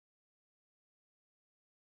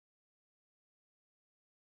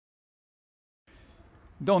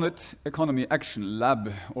Donut Economy Action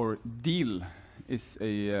Lab, or DEAL, is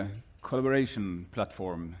a collaboration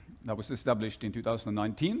platform that was established in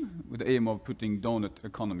 2019 with the aim of putting donut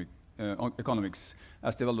economics,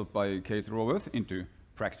 as developed by Kate Raworth, into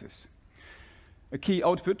praxis. A key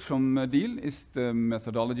output from DEAL is the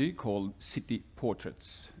methodology called City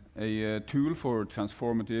Portraits, a tool for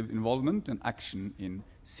transformative involvement and action in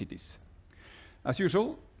cities. As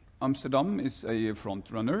usual, Amsterdam is a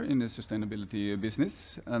front runner in the sustainability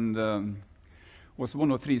business and was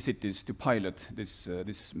one of 3 cities to pilot this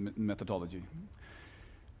methodology.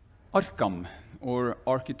 Arcam, or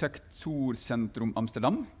Architectuurcentrum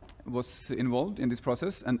Amsterdam, was involved in this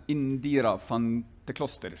process, and Indira van de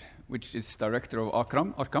Klooster, which is director of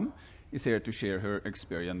Arcam, is here to share her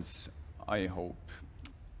experience, I hope,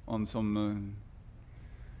 on some...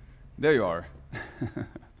 there you are.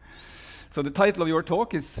 So the title of your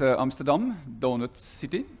talk is Amsterdam, Donut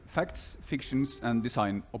City, Facts, Fictions, and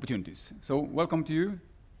Design Opportunities. So welcome to you,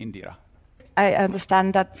 Indira. I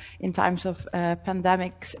understand that in times of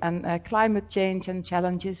pandemics and climate change and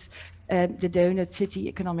challenges, the donut city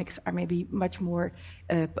economics are maybe much more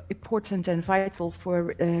important and vital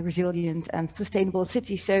for resilient and sustainable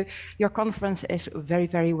cities. So your conference is very,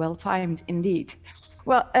 very well timed indeed.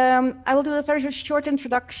 Well, I will do a very short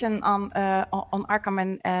introduction on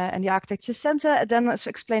Arcam and the Architecture Center, then let's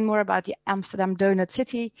explain more about the Amsterdam Donut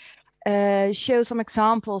City, show some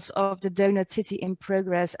examples of the donut city in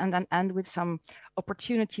progress, and then end with some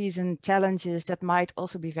opportunities and challenges that might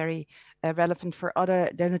also be very relevant for other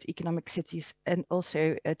donut economic cities, and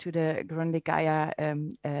also to the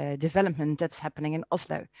Grønlandskaya development that's happening in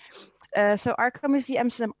Oslo. So Arcam is the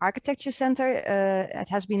Amsterdam Architecture Center. It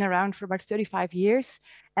has been around for about 35 years.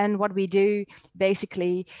 And what we do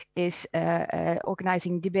basically is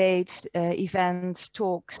organizing debates, events,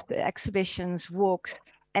 talks, exhibitions, walks,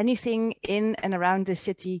 anything in and around the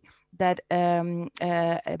city that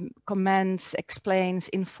comments, explains,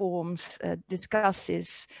 informs,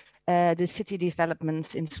 discusses the city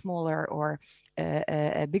developments in smaller or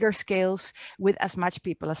bigger scales with as much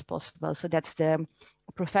people as possible. So that's the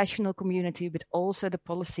professional community, but also the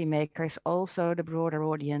policymakers, also the broader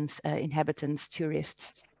audience, inhabitants,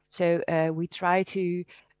 tourists. So we try to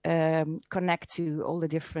connect to all the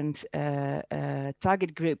different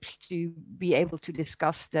target groups to be able to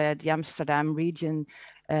discuss the Amsterdam region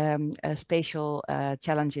spatial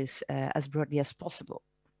challenges as broadly as possible.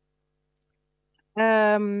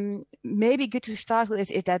 Maybe good to start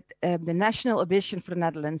with is that the national ambition for the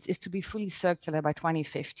Netherlands is to be fully circular by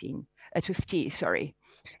 2050.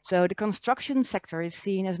 So the construction sector is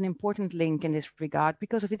seen as an important link in this regard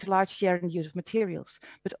because of its large share in the use of materials,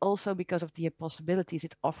 but also because of the possibilities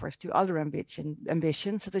it offers to other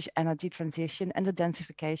ambitions such as energy transition and the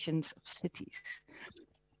densifications of cities.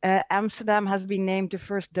 Amsterdam has been named the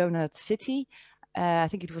first donut city. I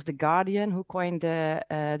think it was The Guardian who coined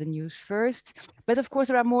the news first. But of course,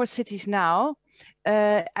 there are more cities now.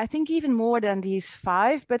 I think even more than these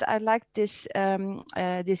 5, but I like this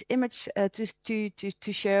this image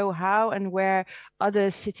to show how and where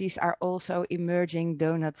other cities are also emerging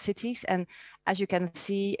donut cities. And as you can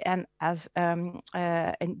see, and as the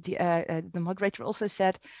moderator also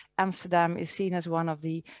said, Amsterdam is seen as one of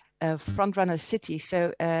the front-runner city,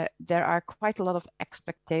 so there are quite a lot of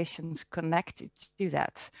expectations connected to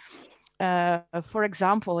that. For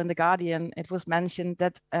example, in The Guardian, it was mentioned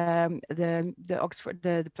that the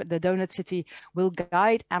donut city will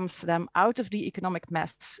guide Amsterdam out of the economic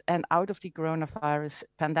mess and out of the coronavirus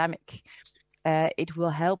pandemic. It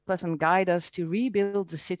will help us and guide us to rebuild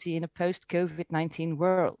the city in a post-COVID-19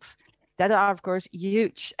 world. That are, of course,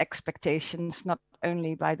 huge expectations, not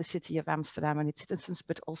only by the city of Amsterdam and its citizens,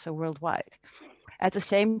 but also worldwide. At the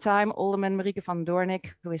same time, Alderman Marieke van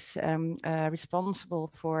Doornik, who is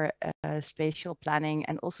responsible for spatial planning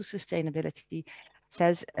and also sustainability,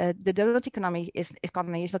 says the donut economy is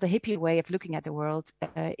not a hippie way of looking at the world.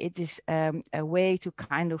 It is a way to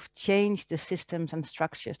kind of change the systems and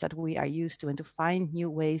structures that we are used to and to find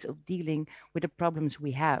new ways of dealing with the problems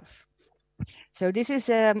we have. So this is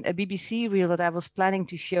a BBC reel that I was planning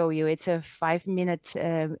to show you. It's a 5-minute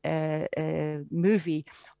movie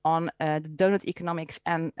on the donut economics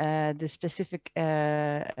and the specific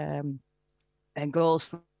goals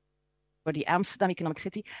for for the Amsterdam Economic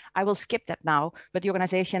City. I will skip that now, but the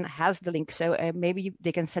organization has the link, so maybe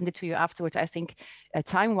they can send it to you afterwards. I think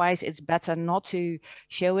time-wise, it's better not to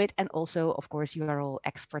show it. And also, of course, you are all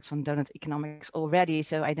experts on donut economics already,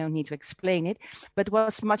 so I don't need to explain it. But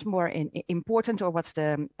what's much more important, or what's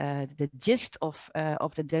the gist of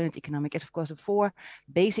the donut economic, is of course the 4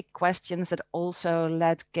 basic questions that also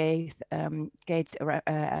led Kate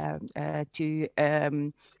to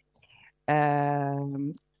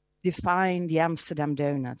define the Amsterdam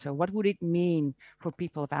donut. So what would it mean for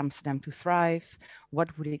people of Amsterdam to thrive?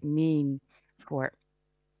 What would it mean for,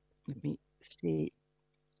 let me see,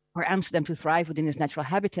 for Amsterdam to thrive within its natural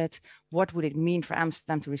habitat? What would it mean for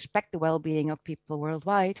Amsterdam to respect the well-being of people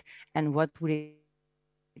worldwide? And what would it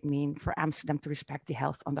mean for Amsterdam to respect the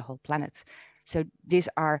health on the whole planet? So these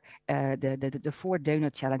are the 4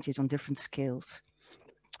 donut challenges on different scales.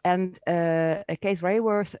 And Kees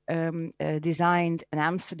Rayworth designed an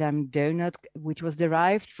Amsterdam donut, which was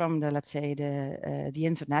derived from the, let's say, the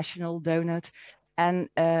international donut. And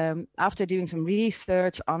after doing some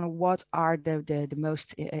research on what are the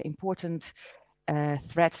most important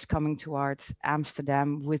threats coming towards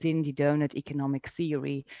Amsterdam within the donut economic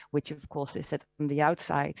theory, which of course is that on the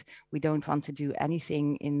outside, we don't want to do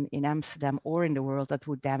anything in Amsterdam or in the world that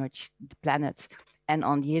would damage the planet. And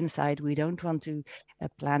on the inside, we don't want to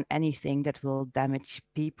plan anything that will damage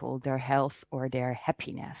people, their health or their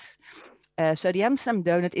happiness. So the Amsterdam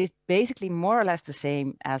donut is basically more or less the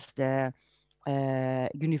same as the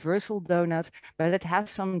universal donut, but it has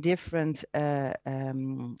some different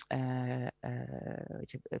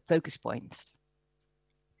focus points.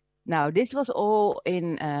 Now, this was all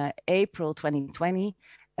in April 2020,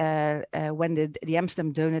 when the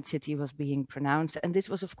Amsterdam Donut City was being pronounced. And this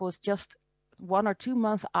was, of course, just 1 or 2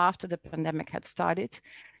 months after the pandemic had started.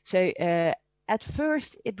 So at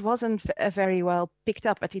first, it wasn't very well picked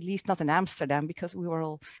up, at least not in Amsterdam, because we were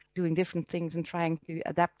all doing different things and trying to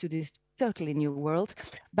adapt to this totally new world.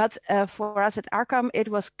 But for us at Arcam, it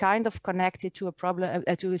was kind of connected to a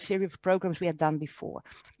series of programs we had done before.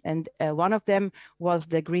 And one of them was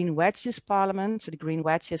the Green Wedges Parliament. So the green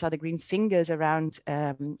wedges are the green fingers around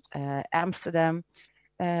Amsterdam.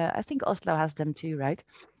 I think Oslo has them too, right?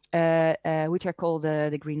 Which are called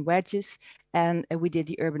the Green Wedges. And we did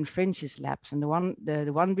the Urban Fringes Labs. And the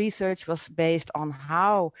one research was based on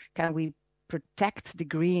how can we protect the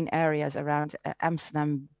green areas around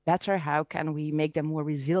Amsterdam better? How can we make them more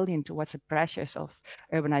resilient towards the pressures of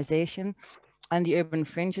urbanization? And the Urban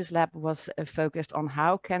Fringes Lab was focused on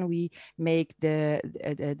how can we make the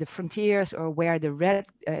frontiers, or where the red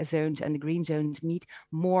zones and the green zones meet,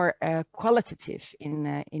 more qualitative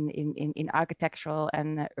in architectural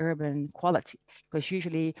and urban quality. Because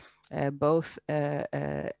usually both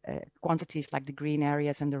quantities, like the green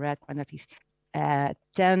areas and the red quantities,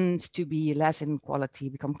 tend to be less in quality,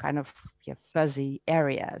 become kind of fuzzy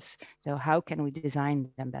areas. So how can we design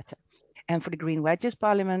them better? And for the Green Wedges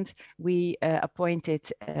Parliament, we appointed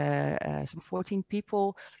some 14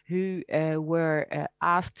 people who were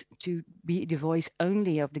asked to be the voice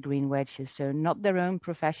only of the Green Wedges. So not their own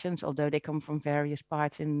professions, although they come from various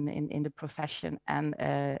parts in the profession and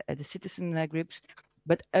the citizen groups,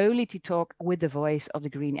 but only to talk with the voice of the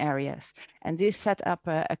green areas. And this set up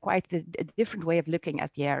quite a different way of looking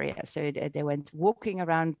at the area. So they went walking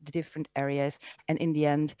around the different areas, and in the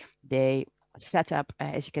end, they set up,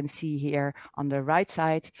 as you can see here on the right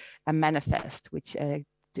side, a manifest, which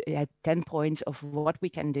had 10 points of what we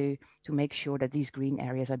can do to make sure that these green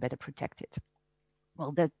areas are better protected.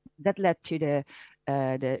 Well, that led to the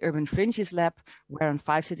Urban Fringes Lab, where in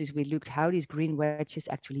 5 cities we looked how these green wedges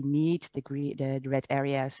actually meet the red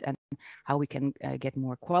areas and how we can get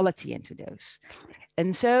more quality into those.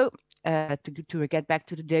 And so to get back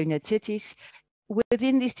to the donut cities,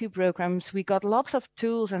 within these 2 programs, we got lots of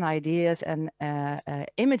tools and ideas and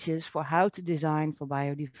images for how to design for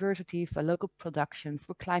biodiversity, for local production,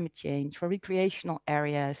 for climate change, for recreational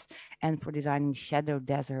areas, and for designing shadow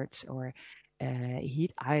deserts or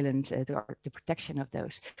heat islands, the protection of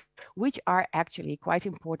those, which are actually quite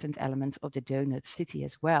important elements of the donut city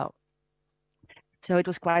as well. So it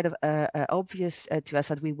was quite obvious to us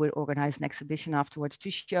that we would organize an exhibition afterwards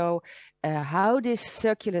to show how this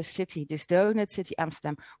circular city, this donut city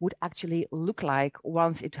Amsterdam, would actually look like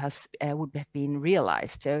once it has would have been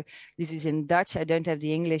realized. So this is in Dutch. I don't have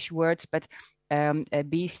the English words, but a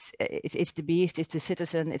beast, it's the beast, it's the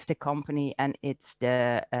citizen, it's the company, and it's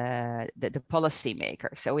the policy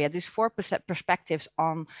maker. So we had these 4 perspectives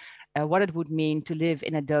on what it would mean to live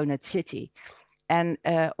in a donut city. And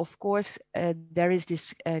of course, there is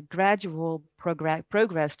this gradual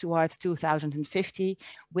progress towards 2050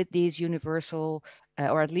 with these universal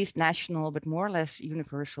or at least national, but more or less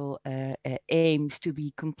universal aims to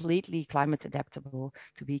be completely climate adaptable,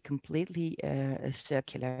 to be completely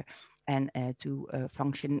circular, and to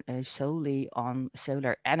function solely on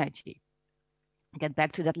solar energy. Get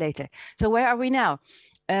back to that later. So where are we now?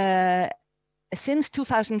 Since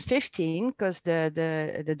 2015, because the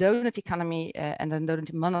donut economy and the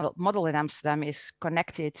donut model in Amsterdam is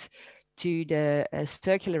connected to the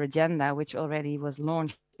circular agenda, which already was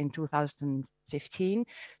launched in 2015.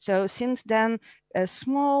 So since then,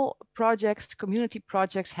 small projects, community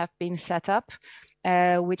projects have been set up,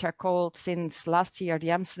 which are called since last year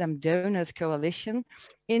the Amsterdam Donut Coalition,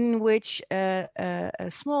 in which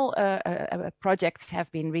small projects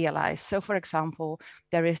have been realized. So, for example,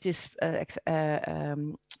 there is this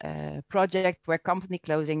project where company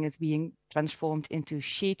clothing is being transformed into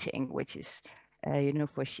sheeting, which is,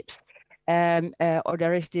 for ships. Or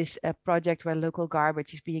there is this project where local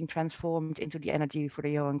garbage is being transformed into the energy for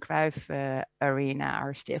the Johan Cruyff Arena,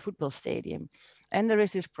 our football stadium. And there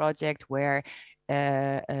is this project where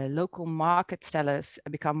local market sellers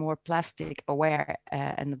become more plastic aware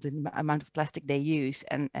and the amount of plastic they use.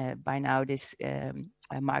 And by now this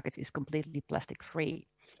market is completely plastic free.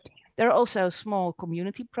 There are also small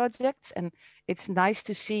community projects, and it's nice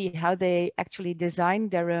to see how they actually design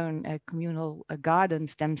their own communal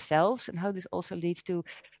gardens themselves, and how this also leads to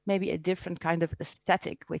maybe a different kind of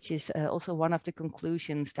aesthetic, which is also one of the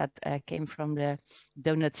conclusions that came from the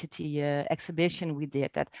Donut City exhibition we did,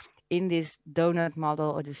 that in this donut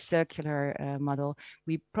model or the circular model,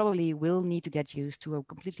 we probably will need to get used to a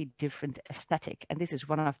completely different aesthetic. And this is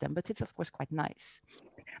one of them, but it's of course quite nice.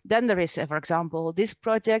 Then there is, for example, this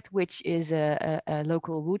project, which is a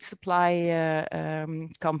local wood supply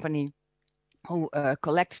company who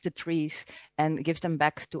collects the trees and gives them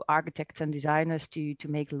back to architects and designers to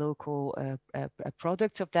make local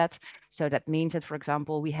products of that. So that means that, for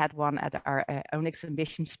example, we had one at our own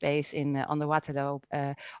exhibition space in on the Waterloo,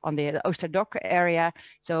 on the Oosterdok area.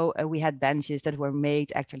 So we had benches that were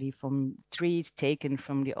made actually from trees taken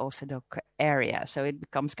from the Oosterdok area. So it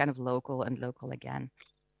becomes kind of local and local again.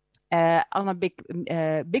 On a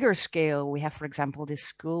bigger scale, we have, for example, this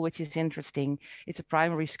school, which is interesting. It's a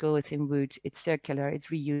primary school, it's in wood, it's circular, it's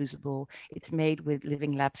reusable, it's made with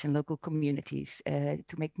living labs in local communities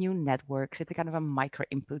to make new networks. It's a kind of a micro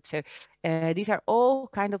input. So these are all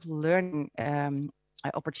kind of learning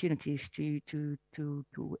opportunities to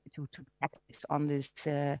practice on this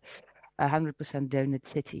 100% donut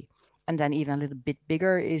city. And then even a little bit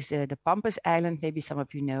bigger is the Pampas Island, maybe some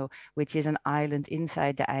of you know, which is an island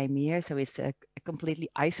inside the IJmuur. So it's completely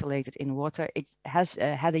isolated in water. It has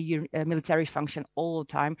had a military function all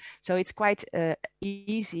the time. So it's quite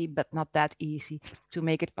easy, but not that easy to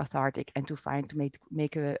make it autarkic and to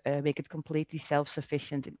make it completely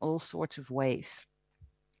self-sufficient in all sorts of ways.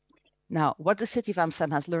 Now, what the city of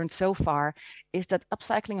Amsterdam has learned so far is that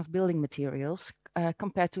upcycling of building materials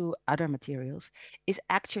compared to other materials is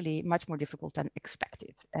actually much more difficult than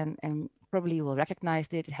expected. And probably you will recognize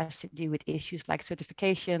it. It has to do with issues like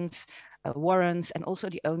certifications, warrants, and also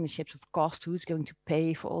the ownerships of cost. Who's going to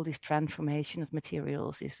pay for all this transformation of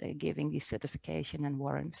materials is giving these certification and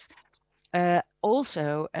warrants.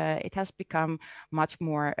 Also, it has become much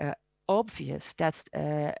more obvious that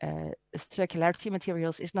circularity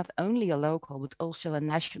materials is not only a local but also a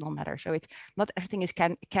national matter. So it's not everything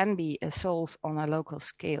can be solved on a local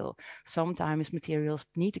scale. Sometimes materials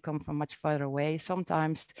need to come from much further away.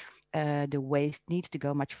 Sometimes the waste needs to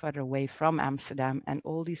go much further away from Amsterdam, and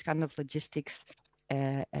all these kind of logistics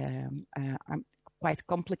are quite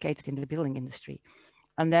complicated in the building industry.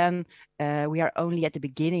 And then we are only at the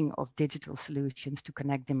beginning of digital solutions to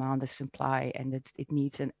connect demand and supply, and it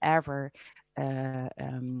needs an ever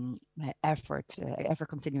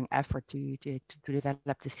continuing effort to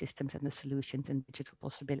develop the systems and the solutions and digital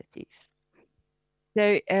possibilities.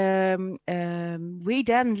 So we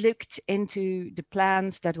then looked into the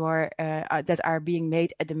plans that are being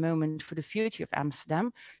made at the moment for the future of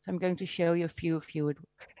Amsterdam. So I'm going to show you a few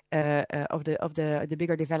of the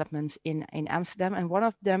bigger developments in Amsterdam, and one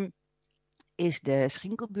of them is the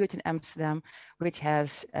Schinkelbuurt in Amsterdam, which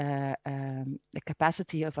has a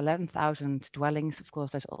capacity of 11,000 dwellings. Of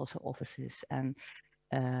course, there's also offices and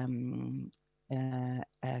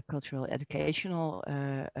cultural, educational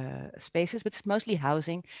spaces, but it's mostly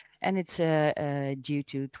housing, and it's due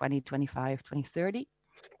to 2025, 2030.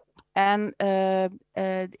 And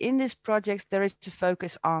in this project, there is a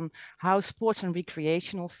focus on how sports and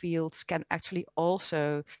recreational fields can actually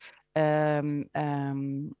also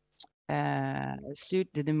suit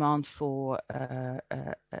the demand for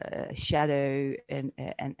shadow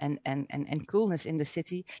and coolness in the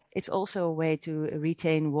city. It's also a way to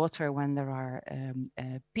retain water when there are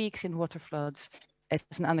peaks in water floods.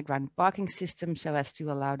 It's an underground parking system so as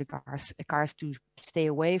to allow the cars to stay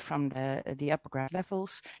away from the upper ground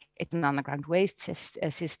levels. It's an underground waste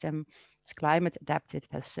system. It's climate adapted,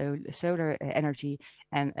 has solar energy,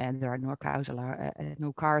 and there are no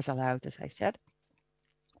cars allowed, as I said.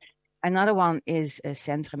 Another one is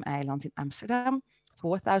Centrum Eiland in Amsterdam,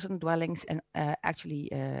 4,000 dwellings, and actually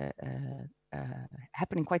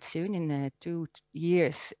happening quite soon. In 2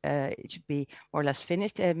 years, it should be more or less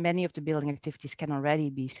finished. Many of the building activities can already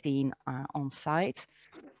be seen on site.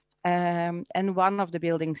 And one of the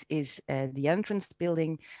buildings is the entrance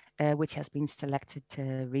building, which has been selected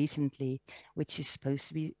recently, which is supposed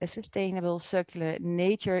to be a sustainable, circular,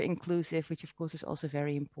 nature inclusive, which of course is also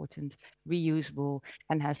very important, reusable,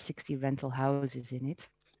 and has 60 rental houses in it.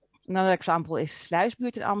 Another example is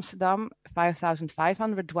Sluisbuurt in Amsterdam,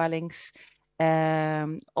 5,500 dwellings,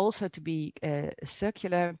 also to be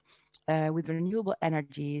circular, with renewable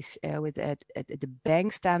energies, with the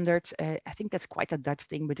bank standards. I think that's quite a Dutch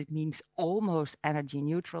thing, but it means almost energy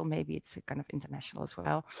neutral. Maybe it's kind of international as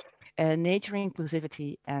well. Nature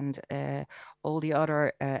inclusivity and all the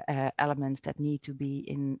other elements that need to be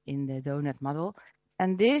in the donut model.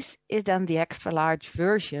 And this is then the extra large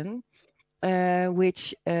version,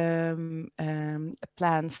 which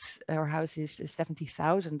plans or houses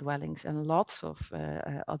 70,000 dwellings and lots of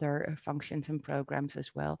other functions and programs as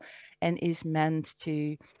well, and is meant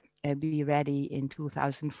to be ready in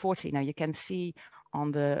 2040. Now you can see on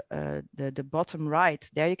the bottom right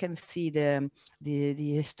there, you can see the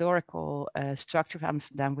historical structure of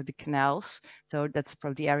Amsterdam with the canals. So that's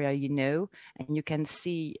probably the area you know, and you can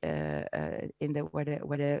see in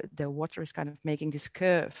where the water is kind of making this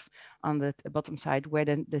curve on the bottom side where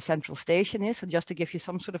the central station is. So just to give you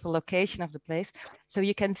some sort of a location of the place, so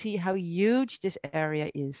you can see how huge this area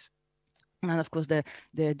is. And of course, the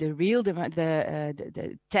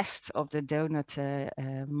test of the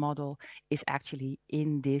donut model is actually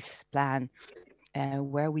in this plan,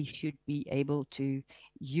 where we should be able to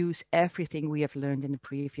use everything we have learned in the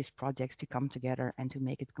previous projects to come together and to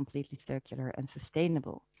make it completely circular and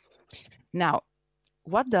sustainable. Now,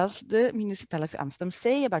 what does the municipality of Amsterdam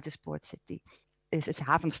say about this port city? It's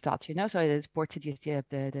Havenstad, you know, so the port city is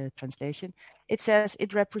the translation. It says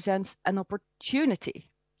it represents an opportunity.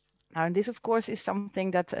 Now, and this, of course, is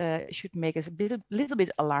something that should make us a little bit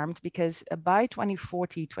alarmed, because by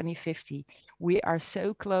 2040, 2050, we are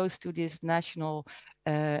so close to these national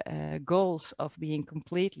goals of being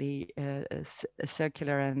completely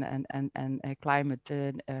circular and climate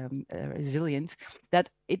resilient, that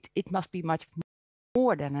it must be much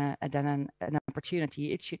more than an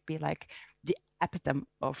opportunity. It should be like the epitome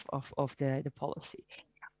of the policy.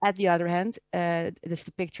 At the other hand, this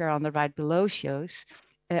the picture on the right below shows.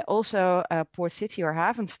 Also, Port City or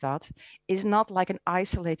Havenstad is not like an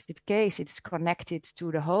isolated case. It's connected to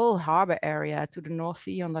the whole harbor area, to the North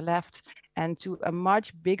Sea on the left, and to a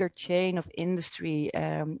much bigger chain of industry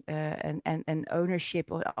and ownership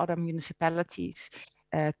of other municipalities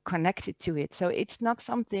connected to it. So it's not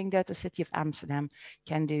something that the city of Amsterdam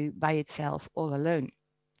can do by itself all alone.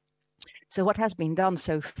 So what has been done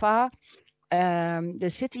so far? The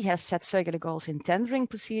city has set circular goals in tendering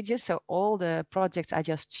procedures. So all the projects I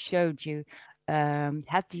just showed you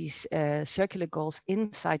had these circular goals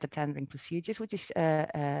inside the tendering procedures, which is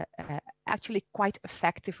actually quite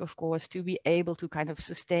effective, of course, to be able to kind of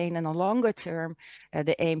sustain in a longer term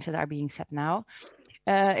the aims that are being set now.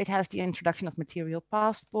 It has the introduction of material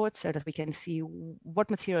passports so that we can see what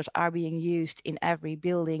materials are being used in every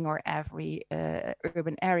building or every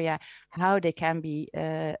urban area, how they can be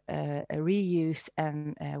reused,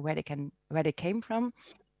 and where they came from.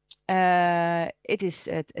 They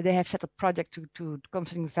have set a project to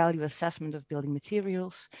considering value assessment of building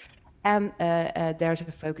materials. And there's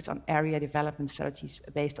a focus on area development strategies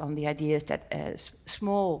based on the ideas that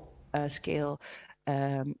small scale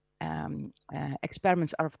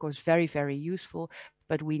experiments are, of course, very, very useful,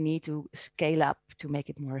 but we need to scale up to make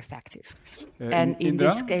it more effective. And in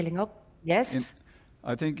this scaling up, yes?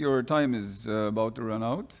 I think your time is about to run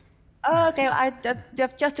out. Oh, okay, I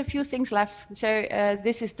have just a few things left. So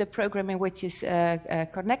this is the program in which is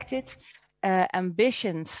connected.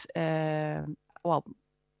 Ambitions,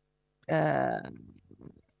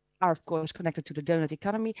 are of course connected to the donut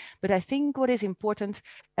economy, but I think what is important,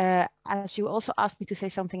 as you also asked me to say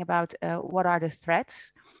something about what are the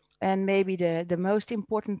threats, and maybe the most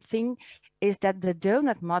important thing is that the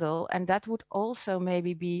donut model, and that would also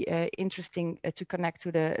maybe be interesting to connect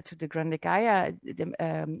to the Grande Caia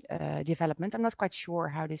development. I'm not quite sure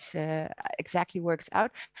how this exactly works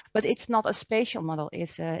out, but it's not a spatial model.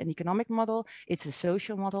 It's an economic model, it's a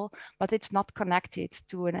social model, but it's not connected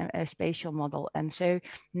to a spatial model. And so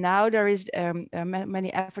now there is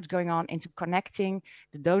many efforts going on into connecting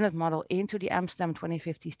the donut model into the Amsterdam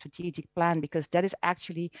 2050 strategic plan, because that is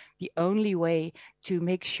actually the only way to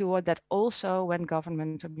make sure that also when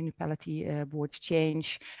government or municipality boards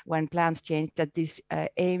change, when plans change, that these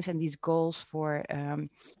aims and these goals for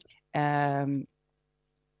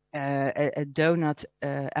donut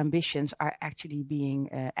ambitions are actually being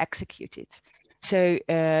executed. So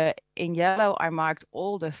in yellow, I marked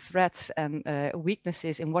all the threats and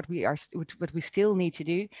weaknesses in what we still need to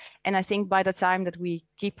do. And I think by the time that we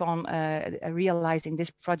keep on realizing this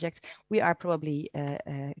project, we are probably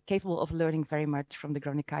capable of learning very much from the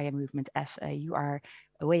Grande Caia movement, as you are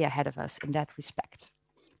way ahead of us in that respect.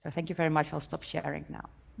 So thank you very much. I'll stop sharing now.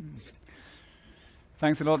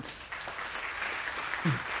 Thanks a lot.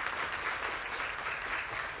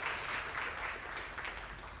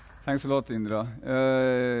 Thanks a lot, Indira.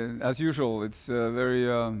 As usual, it's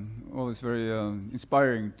always very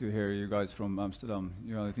inspiring to hear you guys from Amsterdam.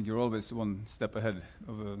 I think you're always one step ahead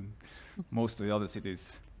of most of the other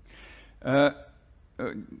cities.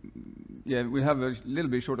 Yeah, we have a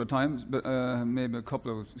little bit shorter time, but maybe a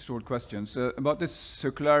couple of short questions about this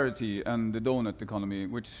circularity and the donut economy,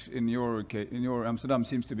 which in your Amsterdam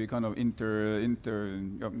seems to be kind of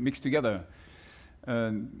mixed together.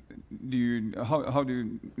 How do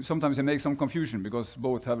you, sometimes it makes some confusion because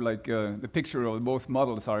both have like the picture of both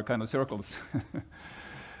models are kind of circles.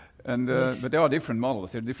 And yes. But there are different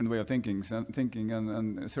models, there are different way of thinking,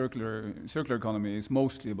 and circular economy is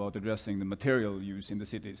mostly about addressing the material use in the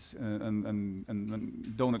cities, and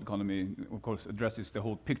donut economy, of course, addresses the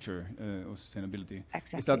whole picture of sustainability.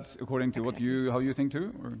 Exactly. Is that according to how you think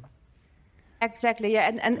too? Or? Exactly,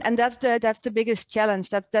 yeah, and that's the biggest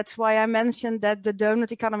challenge. That's why I mentioned that the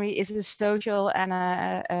donut economy is a social and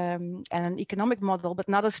an economic model, but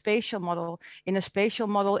not a spatial model. In a spatial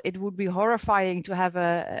model, it would be horrifying to have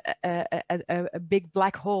a big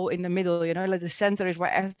black hole in the middle. Like the center is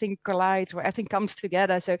where everything collides, where everything comes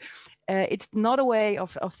together. So it's not a way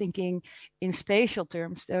of thinking in spatial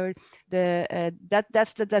terms. So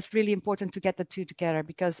that's really important to get the two together,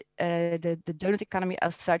 because the donut economy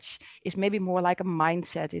as such is maybe more like a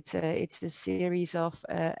mindset. It's a series of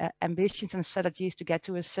ambitions and strategies to get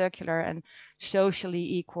to a circular and socially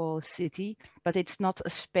equal city, but it's not a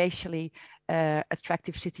spatially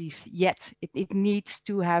attractive cities yet. It needs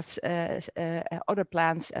to have other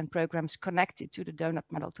plans and programs connected to the donut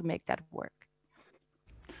model to make that work,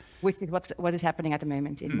 which is what is happening at the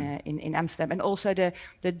moment in Amsterdam. And also the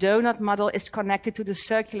donut model is connected to the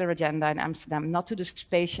circular agenda in Amsterdam, not to the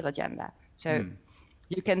spatial agenda. So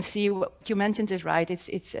you can see what you mentioned is right.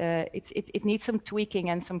 It needs some tweaking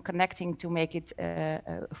and some connecting to make it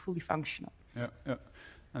fully functional. Yeah, yeah.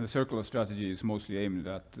 And the circular strategy is mostly aimed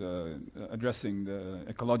at addressing the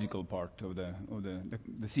ecological part of the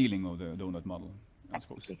ceiling of the donut model, I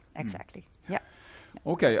suppose. Exactly. Yeah.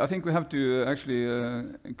 Okay, I think we have to actually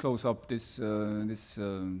close up this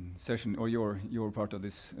session, or your part of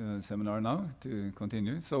this seminar now, to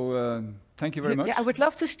continue. So thank you very much. Yeah, I would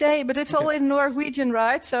love to stay, but it's all in Norwegian,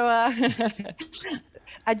 right? So I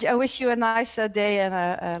wish you a nice day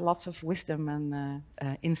and lots of wisdom and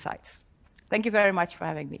insights. Thank you very much for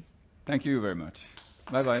having me. Thank you very much.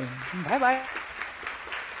 Bye-bye. Bye-bye.